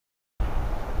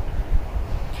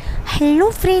Hello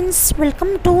friends,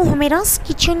 welcome to Humira's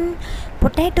kitchen.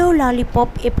 Potato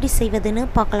lollipop எப்படி செய்வதுன்னு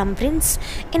பார்க்கலாம் friends.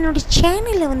 என்னோடய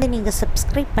சேனலை வந்து நீங்கள்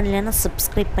சப்ஸ்கிரைப் பண்ணலைன்னா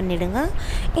சப்ஸ்கிரைப் பண்ணிவிடுங்க.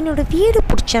 என்னோடய வீடியோ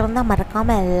பிடிச்சிருந்தால்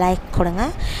மறக்காமல் லைக் கொடுங்க.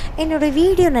 என்னோடய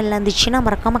வீடியோ நல்லா இருந்துச்சுன்னா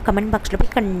மறக்காமல் கமெண்ட் பாக்ஸில்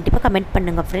போய் கண்டிப்பாக கமெண்ட்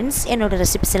பண்ணுங்கள் ஃப்ரெண்ட்ஸ். என்னோடய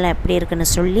ரெசிபிஸ் எல்லாம் எப்படி இருக்குன்னு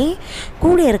சொல்லி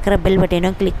கூட இருக்கிற பெல்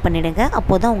பட்டனையும் கிளிக் பண்ணிவிடுங்க.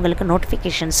 அப்போது தான் உங்களுக்கு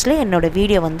நோட்டிஃபிகேஷன்ஸில் என்னோடய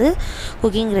வீடியோ வந்து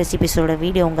குக்கிங் ரெசிபிஸோட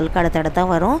வீடியோ உங்களுக்கு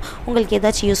அடுத்தடுத்தாக வரும். உங்களுக்கு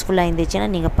ஏதாச்சும் யூஸ்ஃபுல்லாக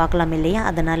இருந்துச்சுன்னா நீங்கள் பார்க்கலாம் இல்லையா,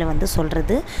 அதனால் வந்து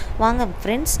சொல்கிறது. வாங்க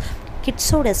ஃப்ரெண்ட்ஸ்,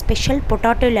 கிட்ஸோட ஸ்பெஷல்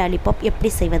பொட்டாட்டோ லாலிபாப் எப்படி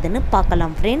செய்வதுன்னு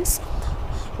பார்க்கலாம் ஃப்ரெண்ட்ஸ்.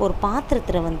 ஒரு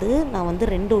பாத்திரத்தில் வந்து நான் வந்து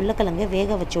 2 உருளைக்கிழங்கு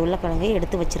வேக வச்ச உருளைக்கிழங்கை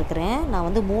எடுத்து வச்சுருக்கிறேன். நான்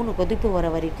வந்து 3 கொதிப்பு வர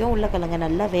வரைக்கும் உருளைக்கிழங்கை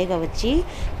நல்லா வேக வச்சு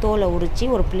தோலை உரித்து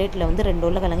ஒரு பிளேட்டில் வந்து 2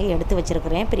 உருளைக்கிழங்கை எடுத்து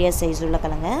வச்சுருக்கிறேன், பெரிய சைஸ்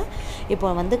உருளைக்கிழங்கு.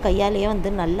 இப்போ வந்து கையாலேயே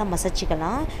வந்து நல்லா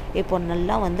மசச்சிக்கலாம். இப்போ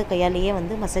நல்லா வந்து கையாலேயே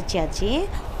வந்து மசச்சியாச்சு.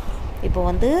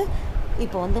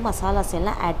 இப்போ வந்து மசாலாஸ்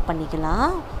எல்லாம் ஆட்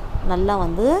பண்ணிக்கலாம். நல்லா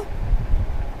வந்து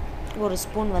ஒரு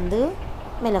ஸ்பூன் வந்து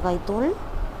மிளகாய்த்தூள்,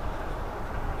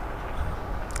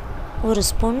 ஒரு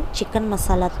ஸ்பூன் சிக்கன்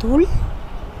மசாலா தூள்,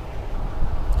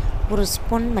 ஒரு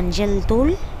ஸ்பூன் மஞ்சள்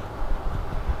தூள்,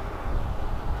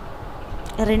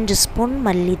 2 ஸ்பூன்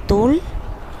மல்லித்தூள்,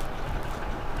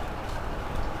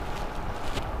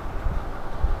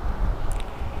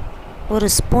 ஒரு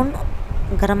ஸ்பூன்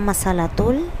கரம் மசாலா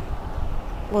தூள்,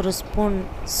 ஒரு ஸ்பூன்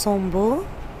சோம்பு,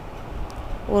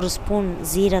 ஒரு ஸ்பூன்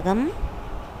ஜீரகம்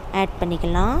ஆட்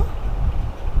பண்ணிக்கலாம்.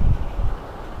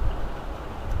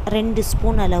 2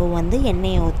 ஸ்பூன் அளவு வந்து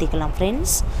எண்ணெயை ஊற்றிக்கலாம்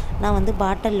ஃப்ரெண்ட்ஸ். நான் வந்து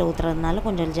பாட்டிலில் ஊற்றுறதுனால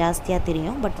கொஞ்சம் ஜாஸ்தியாக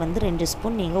தெரியும், பட் வந்து 2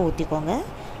 ஸ்பூன் நீங்கள் ஊற்றிக்கோங்க,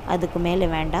 அதுக்கு மேலே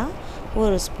வேண்டாம்.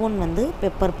 ஒரு ஸ்பூன் வந்து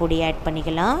பெப்பர் பொடி ஆட்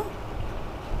பண்ணிக்கலாம்.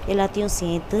 எல்லாத்தையும்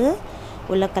சேர்த்து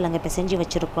உருளைக்கிழங்கு பிசைஞ்சு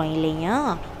வச்சுருக்கோம் இல்லையா,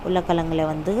 உருளைக்கிழங்குல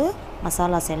வந்து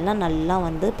மசாலாஸ் எல்லாம் நல்லா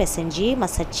வந்து பிசைஞ்சு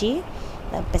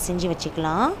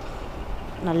வச்சுக்கலாம்.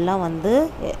 நல்லா வந்து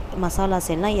மசாலாஸ்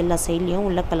எல்லாம் எல்லா சைட்லேயும்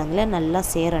உருளைக்கிழங்குல நல்லா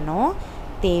சேரணும்.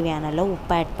 தேவையான அளவு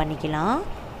உப்பு ஆட் பண்ணிக்கலாம்.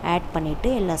 ஆட் பண்ணிவிட்டு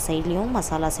எல்லா சைட்லேயும்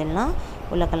மசாலாஸ் எல்லாம்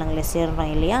உருளைக்கிழங்குல சேர்றோம்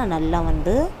இல்லையா, நல்லா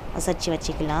வந்து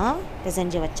வச்சுக்கலாம்.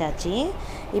 பிசைஞ்சு வச்சாச்சு.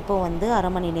 இப்போது வந்து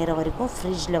அரை மணி நேரம் வரைக்கும்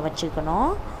ஃப்ரிட்ஜில்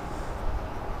வச்சுக்கணும்.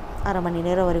 அரை மணி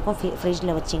நேரம் வரைக்கும்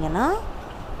ஃப்ரிட்ஜில் வச்சிங்கன்னா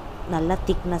நல்லா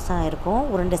திக்னஸாக இருக்கும்,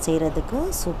 உருண்டை செய்கிறதுக்கு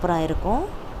சூப்பராக இருக்கும்.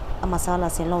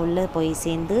 மசாலாஸ் எல்லாம் உள்ளே போய்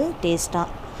சேர்ந்து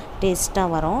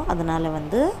டேஸ்ட்டாக வரும். அதனால்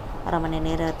வந்து அரை மணி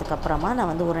நேரத்துக்கு அப்புறமா நான்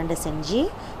வந்து உருண்டை செஞ்சு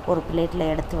ஒரு பிளேட்டில்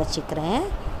எடுத்து வச்சுக்கிறேன்.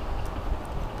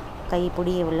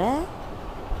 கைப்பிடி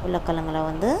உருளைக்கிழங்குல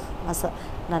வந்து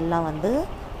நல்லா வந்து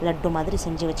லட்டு மாதிரி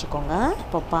செஞ்சு வச்சுக்கோங்க.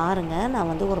 இப்போ பாருங்கள்,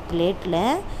 நான் வந்து ஒரு பிளேட்டில்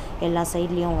எல்லா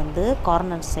சைட்லேயும் வந்து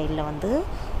கார்னர் சைடில் வந்து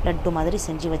லட்டு மாதிரி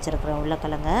செஞ்சு வச்சுருக்கிறேன்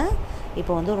உருளைக்கிழங்க.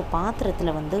 இப்போ வந்து ஒரு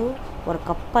பாத்திரத்தில் வந்து ஒரு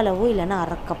கப்பளவு இல்லைன்னா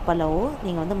அரை கப்பளவு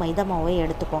நீங்கள் வந்து மைதா மாவை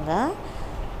எடுத்துக்கோங்க.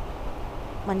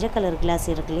 மஞ்சள் கலர் கிளாஸ்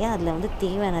இருக்கு இல்லையா, அதில் வந்து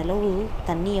தேவையான அளவு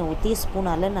தண்ணியை ஊற்றி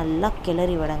ஸ்பூனால் நல்லா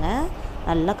கிளறி விடுங்க,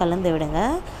 நல்லா கலந்து விடுங்க.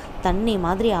 தண்ணி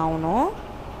மாதிரி ஆகணும்.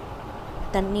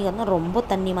 தண்ணி வந்து ரொம்ப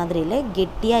தண்ணி மாதிரி இல்லை,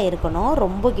 கெட்டியாக இருக்கணும்.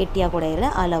 ரொம்ப கெட்டியாக கூட இல்லை,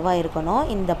 அளவாக இருக்கணும்.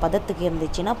 இந்த பதத்துக்கு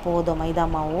இருந்துச்சுன்னா போதும் மைதா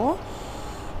மாவும்.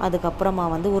 அதுக்கப்புறமா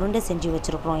வந்து உருண்டை செஞ்சு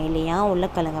வச்சுருக்குறோம் இல்லையா,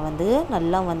 உருளைக்கிழங்க வந்து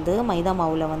நல்லா வந்து மைதா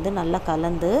மாவில் வந்து நல்லா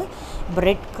கலந்து,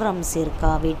 பிரெட் க்ரம்ஸ்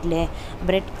இருக்கா வீட்டில்,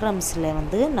 பிரெட் க்ரம்ஸில்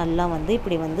வந்து நல்லா வந்து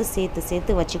இப்படி வந்து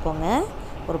சேர்த்து வச்சுக்கோங்க.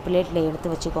 ஒரு பிளேட்டில்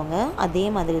எடுத்து வச்சுக்கோங்க. அதே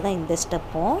மாதிரி தான் இந்த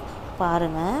ஸ்டெப்பும்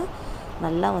பாருங்கள்.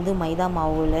 நல்லா வந்து மைதா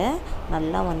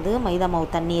மாவு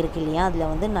தண்ணி இருக்கு இல்லையா,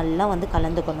 அதில் வந்து நல்லா வந்து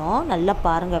கலந்துக்கணும். நல்லா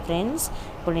பாருங்கள் ஃப்ரெண்ட்ஸ்,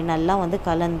 இப்படி நல்லா வந்து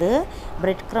கலந்து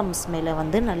பிரெட் க்ரம்ஸ் மேலே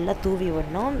வந்து நல்லா தூவி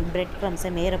விடணும். பிரெட் க்ரம்ஸை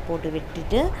மேலே போட்டு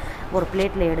விட்டுட்டு ஒரு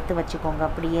பிளேட்டில் எடுத்து வச்சுக்கோங்க.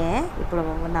 அப்படியே இப்போ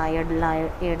நான் எல்லா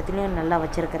இடத்துலையும் நல்லா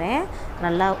வச்சுருக்கிறேன்.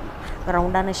 நல்லா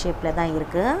ரவுண்டான ஷேப்பில் தான்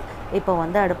இருக்குது. இப்போ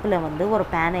வந்து அடுப்பில் வந்து ஒரு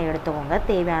பேனை எடுத்துக்கோங்க.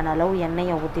 தேவையான அளவு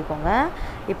எண்ணெயை ஊற்றிக்கோங்க.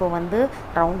 இப்போ வந்து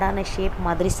ரவுண்டான ஷேப்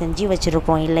மாதிரி செஞ்சு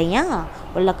வச்சுருக்கோம் இல்லையா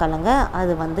உருளைக்கிழங்க,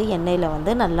 அது வந்து எண்ணெயில்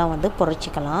வந்து நல்லா வந்து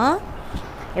பொரிச்சிக்கலாம்.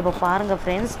 இப்போ பாருங்கள்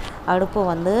ஃப்ரெண்ட்ஸ், அடுப்பு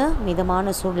வந்து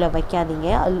மிதமான சூடில் வைக்காதீங்க.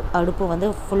 அடுப்பு வந்து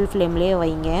ஃபுல் ஃப்ளேம்லேயே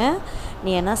வைங்க.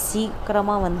 ஏன்னா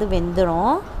சீக்கிரமாக வந்து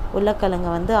வெந்துடும். உருளைக்கிழங்கு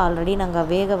வந்து ஆல்ரெடி நாங்கள்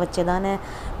வேக வச்சதானே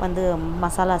வந்து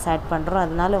மசாலாஸ் ஆட் பண்ணுறோம்.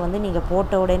 அதனால வந்து நீங்கள்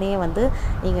போட்ட உடனே வந்து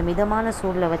நீங்கள் மிதமான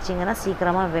சூடில் வச்சிங்கன்னா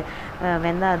சீக்கிரமாக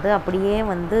வெந்தாது. அப்படியே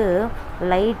வந்து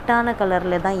லைட்டான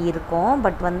கலரில் தான் இருக்கும்.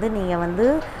 பட் வந்து நீங்கள் வந்து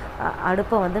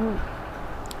அடுப்பை வந்து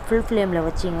ஃபுல் ஃப்ளேமில்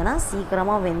வச்சிங்கன்னா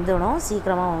சீக்கிரமாக வெந்துடும்.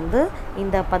 சீக்கிரமாக வந்து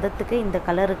இந்த பதத்துக்கு இந்த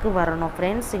கலருக்கு வரணும்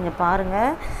ஃப்ரெண்ட்ஸ். இங்கே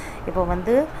பாருங்கள்,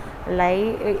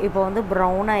 இப்போ வந்து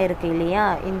ப்ரௌனாக இருக்குது இல்லையா,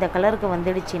 இந்த கலருக்கு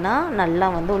வந்துடுச்சுன்னா நல்லா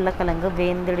வந்து உருளைக்கிழங்கு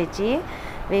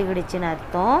வேகிடுச்சின்னு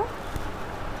அர்த்தம்.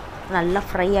 நல்லா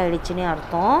ஃப்ரை ஆகிடுச்சின்னு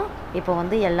அர்த்தம். இப்போ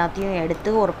வந்து எல்லாத்தையும் எடுத்து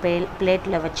ஒரு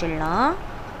பிளேட்டில் வச்சிடலாம்.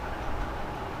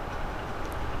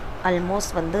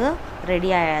 ஆல்மோஸ்ட் வந்து ரெடி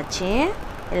ஆயாச்சு.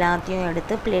 எல்லாத்தையும்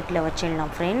எடுத்து பிளேட்டில்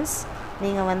வச்சிடலாம் ஃப்ரெண்ட்ஸ்.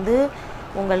 நீங்கள் வந்து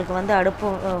உங்களுக்கு வந்து அடுப்பு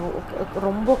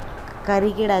ரொம்ப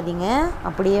கருகிடாதீங்க.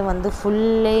 அப்படியே வந்து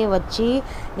ஃபுல்லே வச்சு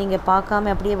நீங்கள்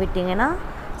பார்க்காம அப்படியே விட்டிங்கன்னா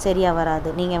சரியாக வராது.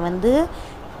 நீங்கள் வந்து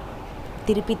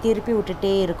திருப்பி திருப்பி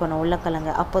விட்டுட்டே இருக்கணும்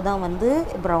உருளைக்கிழங்கு. அப்போ தான் வந்து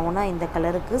ப்ரௌனாக இந்த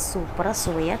கலருக்கு சூப்பராக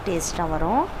சுவையாக டேஸ்ட்டாக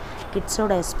வரும்.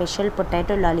 கிட்ஸோட ஸ்பெஷல்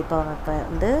பொட்டேட்டோ லாலிபாப்பை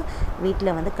வந்து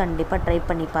வீட்டில் வந்து கண்டிப்பாக ட்ரை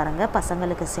பண்ணி பாருங்கள்.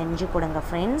 பசங்களுக்கு செஞ்சு கொடுங்க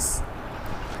ஃப்ரெண்ட்ஸ்.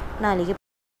 நாளைக்கு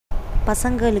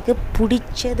பசங்களுக்கு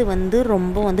பிடிச்சது வந்து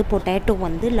ரொம்ப வந்து பொட்டேட்டோ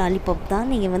வந்து லாலிபாப் தான்.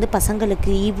 நீங்கள் வந்து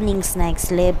பசங்களுக்கு ஈவினிங்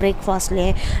ஸ்நாக்ஸில், பிரேக்ஃபாஸ்ட்லே,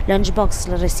 லஞ்ச்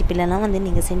பாக்ஸில் ரெசிபிலலாம் வந்து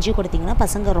நீங்கள் செஞ்சு கொடுத்தீங்கன்னா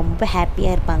பசங்க ரொம்ப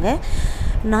ஹாப்பியாக இருப்பாங்க.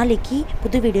 நாளைக்கு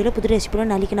புது வீடியோவில் புது ரெசிபியோட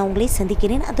நாளைக்கு நான் உங்களே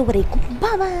சந்திக்கிறேன். அது வரைக்கும்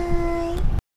பாய்.